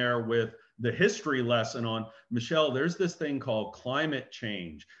walk in there with the history lesson on, Michelle, there's this thing called climate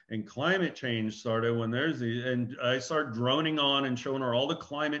change, and climate change started when and I start droning on and showing her all the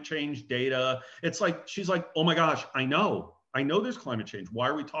climate change data. It's like, she's like, oh my gosh, I know there's climate change. Why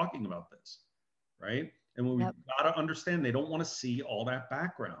are we talking about this? Right? And we've got to understand, they don't want to see all that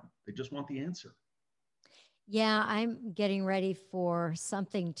background. They just want the answer. Yeah, I'm getting ready for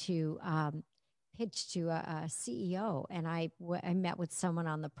something to pitch to a CEO, and I met with someone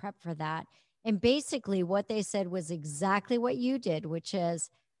on the prep for that. And basically what they said was exactly what you did, which is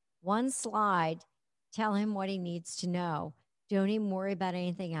 1 slide, tell him what he needs to know. Don't even worry about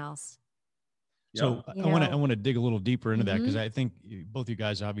anything else. So I want to dig a little deeper into that, because I think both you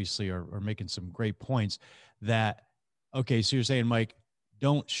guys obviously are making some great points that, okay, so you're saying, Mike,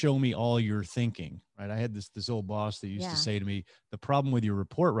 don't show me all your thinking, right? I had this old boss that used to say to me, the problem with your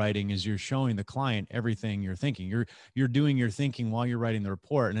report writing is you're showing the client everything you're thinking. You're doing your thinking while you're writing the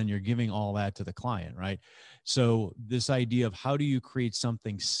report, and then you're giving all that to the client, right? So this idea of how do you create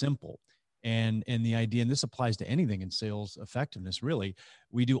something simple, and the idea, and this applies to anything in sales effectiveness, really,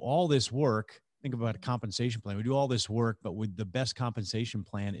 we do all this work. Think about a compensation plan. We do all this work, but with the best compensation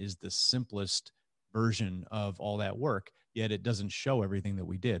plan is the simplest version of all that work, yet it doesn't show everything that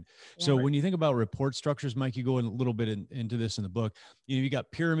we did. So when you think about report structures, Mike, you go in a little bit into this in the book. You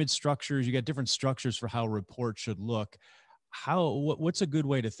got pyramid structures, you got different structures for how a report should look. What's a good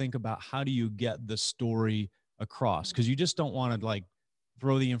way to think about how do you get the story across? Because you just don't want to like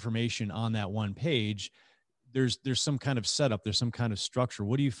throw the information on that one page. There's some kind of setup, there's some kind of structure.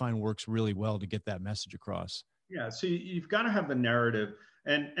 What do you find works really well to get that message across? Yeah, so you've got to have the narrative.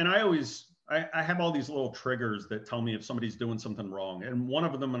 And I have all these little triggers that tell me if somebody's doing something wrong. And one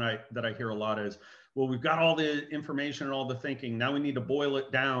of them that I hear a lot is, well, we've got all the information and all the thinking. Now we need to boil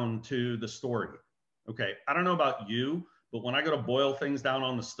it down to the story. Okay, I don't know about you, but when I go to boil things down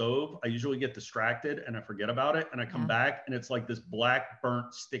on the stove, I usually get distracted and I forget about it. And I come back and it's like this black,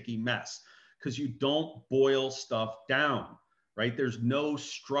 burnt, sticky mess, because you don't boil stuff down, right? There's no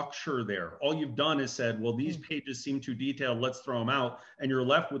structure there. All you've done is said, well, these pages seem too detailed, let's throw them out. And you're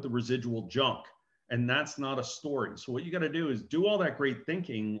left with the residual junk. And that's not a story. So what you got to do is do all that great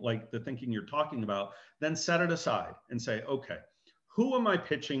thinking, like the thinking you're talking about, then set it aside and say, okay, who am I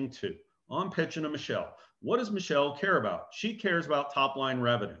pitching to? I'm pitching to Michelle. What does Michelle care about? She cares about top line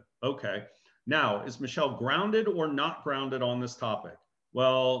revenue. Okay. Now, is Michelle grounded or not grounded on this topic?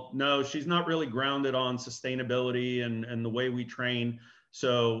 Well, no, she's not really grounded on sustainability and the way we train.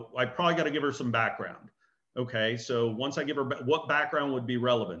 So I probably got to give her some background. Okay, so once I give her, what background would be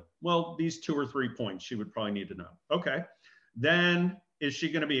relevant? Well, these 2 or 3 points she would probably need to know. Okay, then is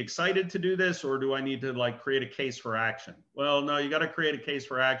she going to be excited to do this, or do I need to like create a case for action? Well, no, you got to create a case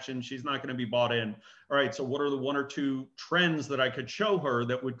for action. She's not going to be bought in. All right, so what are the 1 or 2 trends that I could show her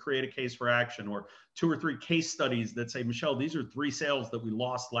that would create a case for action, or 2 or 3 case studies that say, Michelle, these are 3 sales that we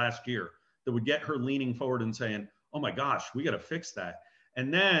lost last year, that would get her leaning forward and saying, oh my gosh, we got to fix that.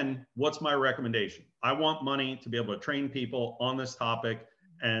 And then what's my recommendation? I want money to be able to train people on this topic,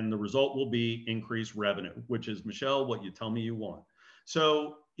 and the result will be increased revenue, which is, Michelle, what you tell me you want.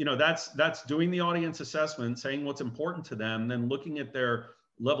 So, you know, that's doing the audience assessment, saying what's important to them, then looking at their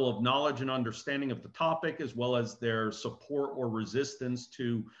level of knowledge and understanding of the topic, as well as their support or resistance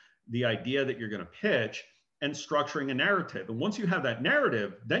to the idea that you're going to pitch, and structuring a narrative. And once you have that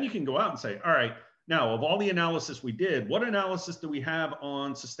narrative, then you can go out and say, all right, now, of all the analysis we did, what analysis do we have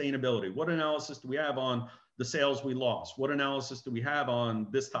on sustainability? What analysis do we have on the sales we lost? What analysis do we have on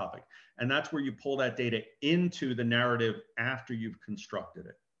this topic? And that's where you pull that data into the narrative after you've constructed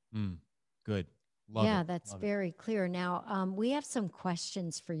it. Good. Yeah, that's very clear. Now, we have some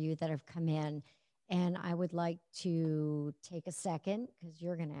questions for you that have come in, and I would like to take a second because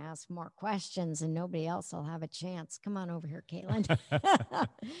you're going to ask more questions and nobody else will have a chance. Come on over here, Caitlin.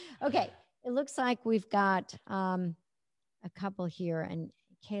 Okay. It looks like we've got a couple here, and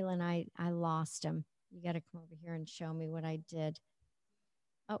Kaylin, I lost him. You got to come over here and show me what I did.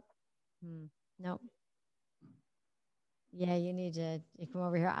 Oh, no. Yeah, you need to come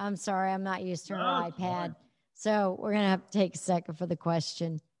over here. I'm sorry, I'm not used to her iPad. Fine. So we're going to have to take a second for the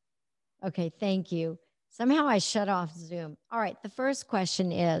question. Okay, thank you. Somehow I shut off Zoom. All right, the first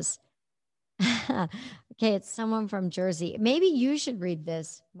question is, okay, it's someone from Jersey. Maybe you should read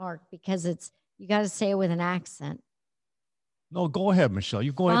this, Mark, because you got to say it with an accent. No, go ahead, Michelle.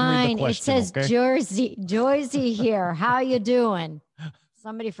 You go ahead and read the question. It says, okay? Jersey here. How you doing?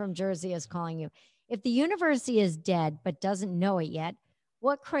 Somebody from Jersey is calling you. If the university is dead but doesn't know it yet,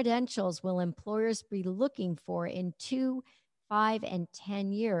 what credentials will employers be looking for in 2, 5, and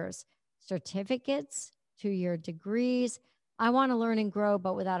 10 years? Certificates, 2-year degrees. I want to learn and grow,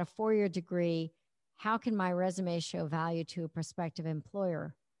 but without a 4-year degree, how can my resume show value to a prospective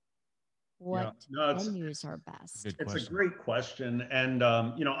employer? What venues are best? It's a great question. And,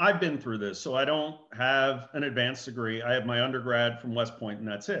 you know, I've been through this, so I don't have an advanced degree. I have my undergrad from West Point, and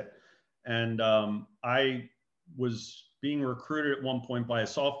that's it. And I was being recruited at one point by a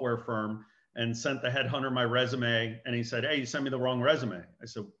software firm and sent the headhunter my resume. And he said, hey, you sent me the wrong resume. I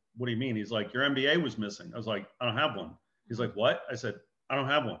said, what do you mean? He's like, your MBA was missing. I was like, I don't have one. He's like, what? I said, I don't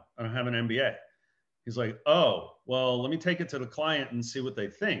have one. I don't have an MBA. He's like, oh, well, let me take it to the client and see what they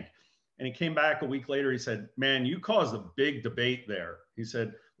think. And he came back a week later. He said, man, you caused a big debate there. He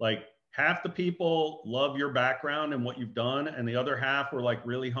said, like, half the people love your background and what you've done, and the other half were like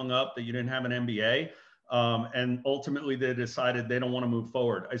really hung up that you didn't have an MBA. And ultimately they decided they don't want to move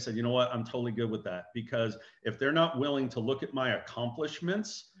forward. I said, you know what? I'm totally good with that, because if they're not willing to look at my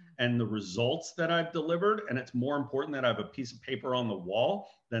accomplishments and the results that I've delivered, and it's more important that I have a piece of paper on the wall,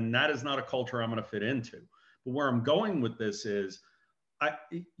 then that is not a culture I'm going to fit into. But where I'm going with this is,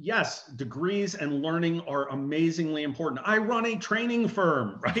 yes, degrees and learning are amazingly important. I run a training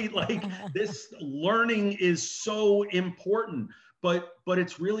firm, right? Like, this learning is so important, but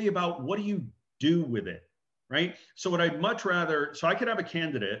it's really about what do you do with it, right? So what I'd much rather, so I could have a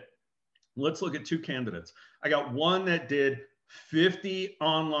candidate. Let's look at 2 candidates. I got one that did 50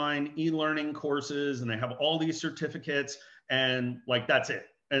 online e-learning courses, and they have all these certificates, and like, that's it.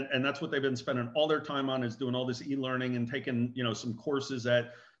 And that's what they've been spending all their time on, is doing all this e-learning and taking, you know, some courses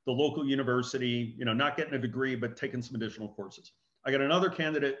at the local university, you know, not getting a degree, but taking some additional courses. I got another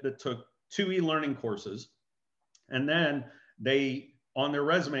candidate that took 2 e-learning courses, and then they, on their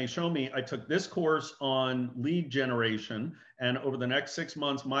resume, show me, I took this course on lead generation, and over the next 6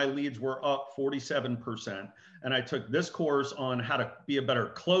 months, my leads were up 47%. And I took this course on how to be a better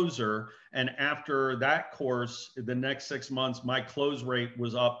closer. And after that course, the next 6 months, my close rate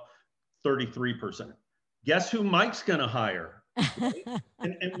was up 33%. Guess who Mike's going to hire?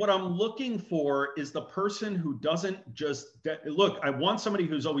 And what I'm looking for is the person who doesn't just look. I want somebody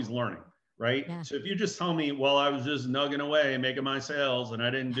who's always learning, right? Yeah. So if you just tell me, well, I was just nugging away making my sales and I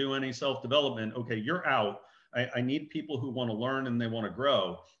didn't do any self-development, okay, you're out. I need people who want to learn and they want to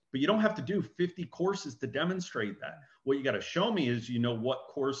grow. But you don't have to do 50 courses to demonstrate that. What you got to show me is, you know, what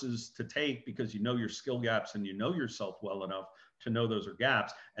courses to take because you know your skill gaps and you know yourself well enough to know those are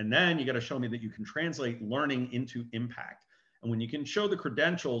gaps. And then you got to show me that you can translate learning into impact. And when you can show the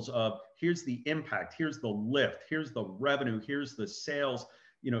credentials of here's the impact, here's the lift, here's the revenue, here's the sales,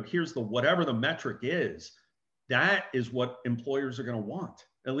 you know, here's the whatever the metric is, that is what employers are going to want.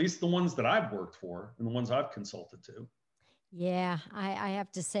 At least the ones that I've worked for and the ones I've consulted to. Yeah, I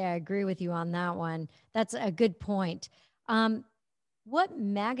have to say I agree with you on that one. That's a good point. Oh,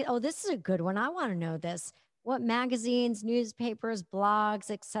 this is a good one. I want to know this. What magazines, newspapers, blogs,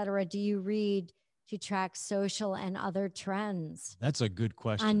 etc. do you read to track social and other trends? That's a good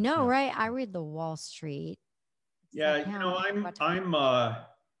question. I know, Yeah. right? I read the Wall Street. Does Yeah, that you know, count?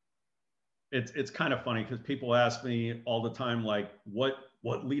 it's kind of funny because people ask me all the time, like, what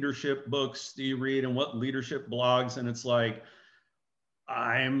leadership books do you read and what leadership blogs? And it's like,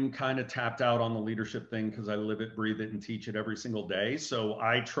 I'm kind of tapped out on the leadership thing because I live it, breathe it, and teach it every single day. So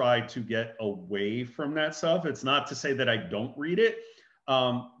I try to get away from that stuff. It's not to say that I don't read it.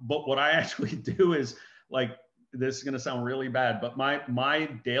 But what I actually do is, like, this is going to sound really bad, but my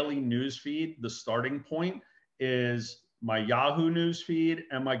daily news feed, the starting point is my Yahoo news feed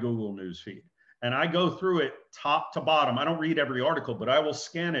and my Google news feed. And I go through it top to bottom. I don't read every article, but I will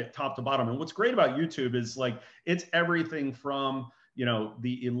scan it top to bottom. And what's great about YouTube is, like, it's everything from, you know,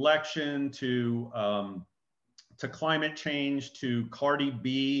 the election to climate change, to Cardi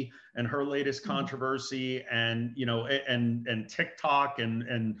B and her latest controversy, and, you know, and TikTok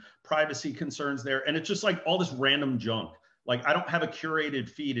and privacy concerns there. And it's just like all this random junk. Like, I don't have a curated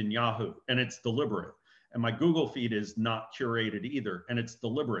feed in Yahoo, and it's deliberate. And my Google feed is not curated either, and it's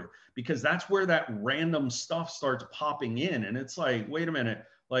deliberate because that's where that random stuff starts popping in. And it's like, wait a minute,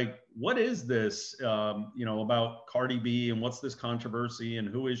 like, what is this, you know, about Cardi B, and what's this controversy, and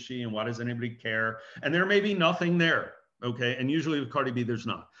who is she, and why does anybody care? And there may be nothing there, okay? And usually with Cardi B, there's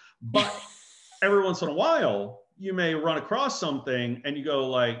not. But every once in a while, you may run across something and you go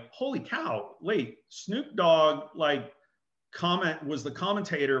like, holy cow, wait, Snoop Dogg, like, was the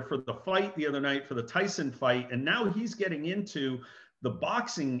commentator for the fight the other night, for the Tyson fight, and now he's getting into the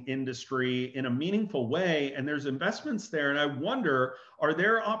boxing industry in a meaningful way, and there's investments there. And I wonder, are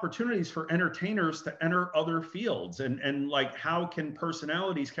there opportunities for entertainers to enter other fields, and like, how can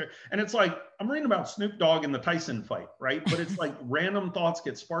personalities care? And it's like, I'm reading about Snoop Dogg in the Tyson fight, right? But it's like random thoughts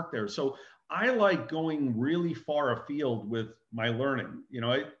get sparked there. So I like going really far afield with my learning. You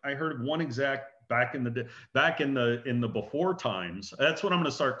know, I heard of one exec back in the before times. That's what I'm going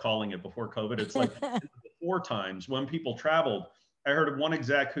to start calling it, before COVID. It's like in the before times when people traveled. I heard of one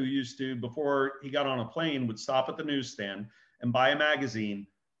exec who used to, before he got on a plane, would stop at the newsstand and buy a magazine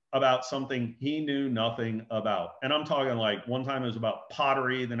about something he knew nothing about. And I'm talking, like, one time it was about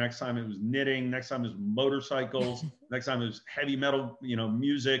pottery, the next time it was knitting, next time it was motorcycles, next time it was heavy metal, you know,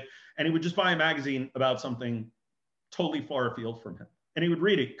 music. And he would just buy a magazine about something totally far afield from him. And he would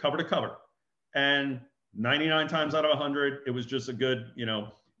read it cover to cover. And 99 times out of 100, it was just a good, you know,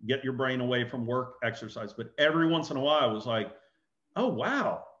 get your brain away from work exercise. But every once in a while, I was like, oh,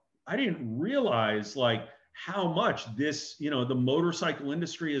 wow, I didn't realize, like, how much this, you know, the motorcycle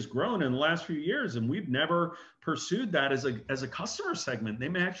industry has grown in the last few years. And we've never pursued that as a customer segment. They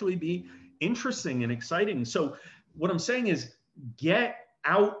may actually be interesting and exciting. So what I'm saying is, get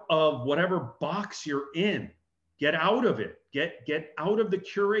out of whatever box you're in. Get out of it. Get out of the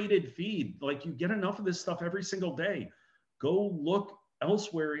curated feed. Like, you get enough of this stuff every single day. Go look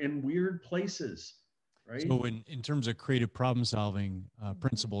elsewhere in weird places, right? So in terms of creative problem solving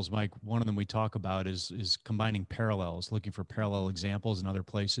principles, Mike, one of them we talk about is combining parallels, looking for parallel examples in other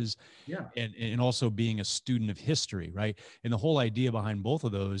places. Yeah. And also being a student of history, right? And the whole idea behind both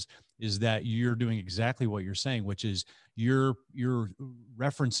of those is that you're doing exactly what you're saying, which is you're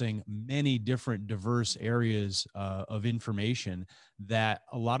referencing many different diverse areas of information that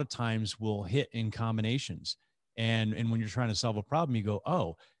a lot of times will hit in combinations. And when you're trying to solve a problem, you go,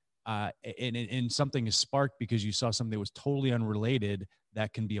 oh, and something is sparked because you saw something that was totally unrelated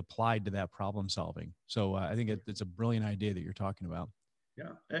that can be applied to that problem solving. So I think it's a brilliant idea that you're talking about.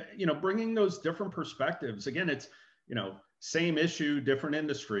 Yeah. You know, bringing those different perspectives. Again, it's, you know, same issue, different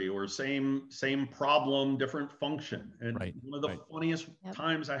industry, or same problem, different function. And one of the funniest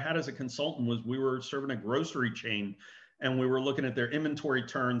times I had as a consultant was, we were serving a grocery chain, and we were looking at their inventory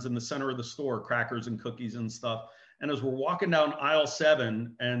turns in the center of the store, crackers and cookies and stuff. And as we're walking down aisle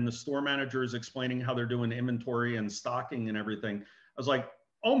 7 and the store manager is explaining how they're doing inventory and stocking and everything, I was like,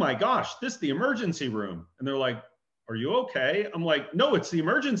 oh my gosh, this is the emergency room. And they're like, are you okay? I'm like, no, it's the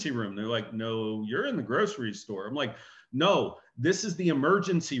emergency room. They're like, no, you're in the grocery store. I'm like, no, this is the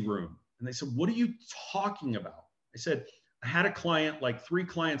emergency room. And they said, what are you talking about? I said, I had a client like 3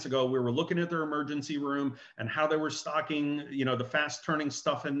 clients ago. We were looking at their emergency room and how they were stocking, the fast turning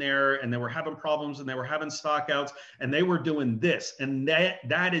stuff in there, and they were having problems and they were having stockouts and they were doing this. And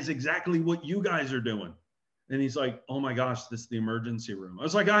that is exactly what you guys are doing. And he's like, oh my gosh, this is the emergency room. I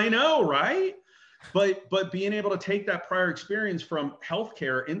was like, I know, right? But being able to take that prior experience from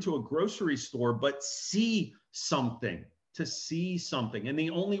healthcare into a grocery store, but see something. And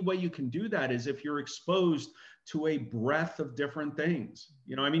the only way you can do that is if you're exposed to a breadth of different things.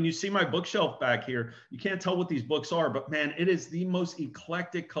 You see my bookshelf back here. You can't tell what these books are, but man, it is the most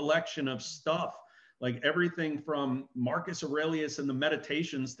eclectic collection of stuff. Like everything from Marcus Aurelius and the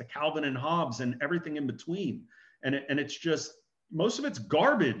Meditations to Calvin and Hobbes and everything in between. And it's just, most of it's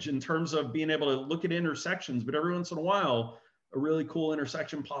garbage in terms of being able to look at intersections, but every once in a while, a really cool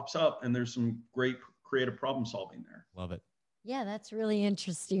intersection pops up and there's some great creative problem solving there. Love it. Yeah, that's really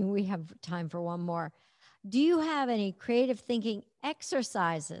interesting. We have time for one more. Do you have any creative thinking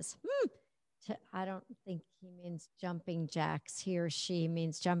exercises? I don't think he means jumping jacks. He or she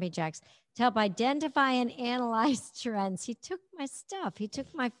means jumping jacks to help identify and analyze trends. He took my stuff. He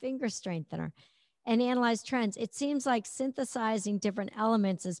took my finger strengthener and analyze trends. It seems like synthesizing different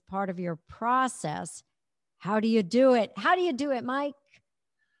elements is part of your process. How do you do it? Mike?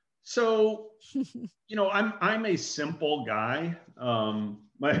 So, I'm a simple guy.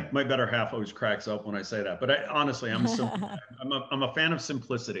 My better half always cracks up when I say that, but honestly, I'm simple. I'm a fan of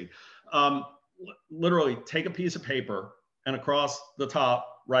simplicity. Literally take a piece of paper and across the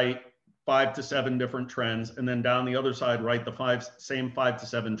top, write 5 to 7 different trends. And then down the other side, write the same 5 to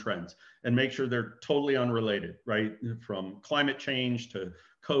 7 trends and make sure they're totally unrelated, right? From climate change to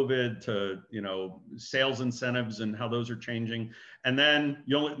COVID to, sales incentives and how those are changing. And then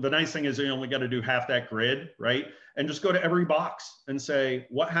the nice thing is you only got to do half that grid, right? And just go to every box and say,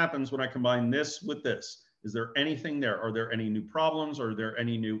 what happens when I combine this with this? Is there anything there? Are there any new problems? Are there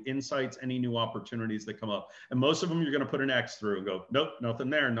any new insights, any new opportunities that come up? And most of them, you're going to put an X through and go, nope, nothing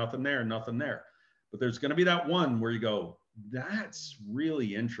there, nothing there, nothing there. But there's going to be that one where you go, that's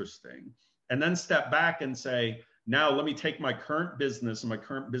really interesting. And then step back and say, now let me take my current business and my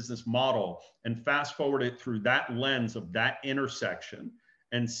current business model and fast forward it through that lens of that intersection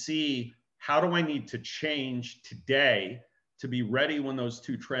and see, how do I need to change today to be ready when those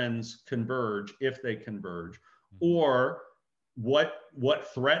 2 trends converge, if they converge? Or what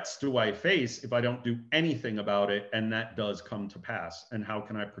threats do I face if I don't do anything about it and that does come to pass? And how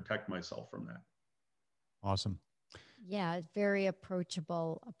can I protect myself from that? Awesome. Yeah, very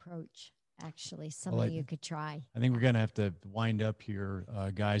approachable approach. Actually, something you could try. I think we're going to have to wind up here,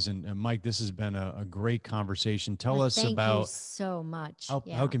 guys. And Mike, this has been a great conversation. Tell us about, thank you so much.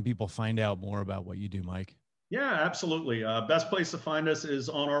 How can people find out more about what you do, Mike? Yeah, absolutely. Best place to find us is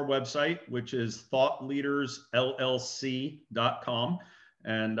on our website, which is thoughtleadersllc.com.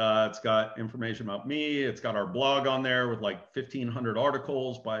 And it's got information about me. It's got our blog on there with like 1,500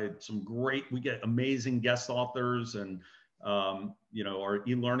 articles by we get amazing guest authors, and our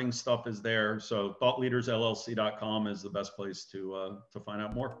e-learning stuff is there. So thoughtleadersllc.com is the best place to find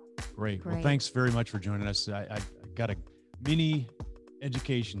out more. Great. Well, thanks very much for joining us. I got a mini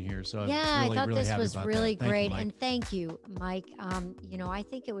education here. So I thought this was really great. And thank you, Mike. I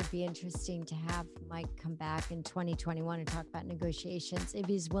think it would be interesting to have Mike come back in 2021 and talk about negotiations if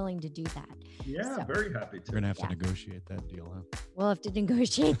he's willing to do that. Yeah, very happy to. We're going to have to negotiate that deal, huh? We'll have to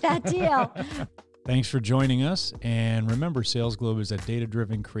negotiate that deal. Thanks for joining us. And remember, Sales Globe is a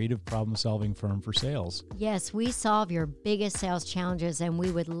data-driven, creative problem-solving firm for sales. Yes, we solve your biggest sales challenges, and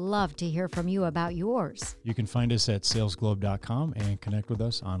we would love to hear from you about yours. You can find us at salesglobe.com and connect with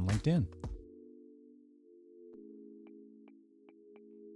us on LinkedIn.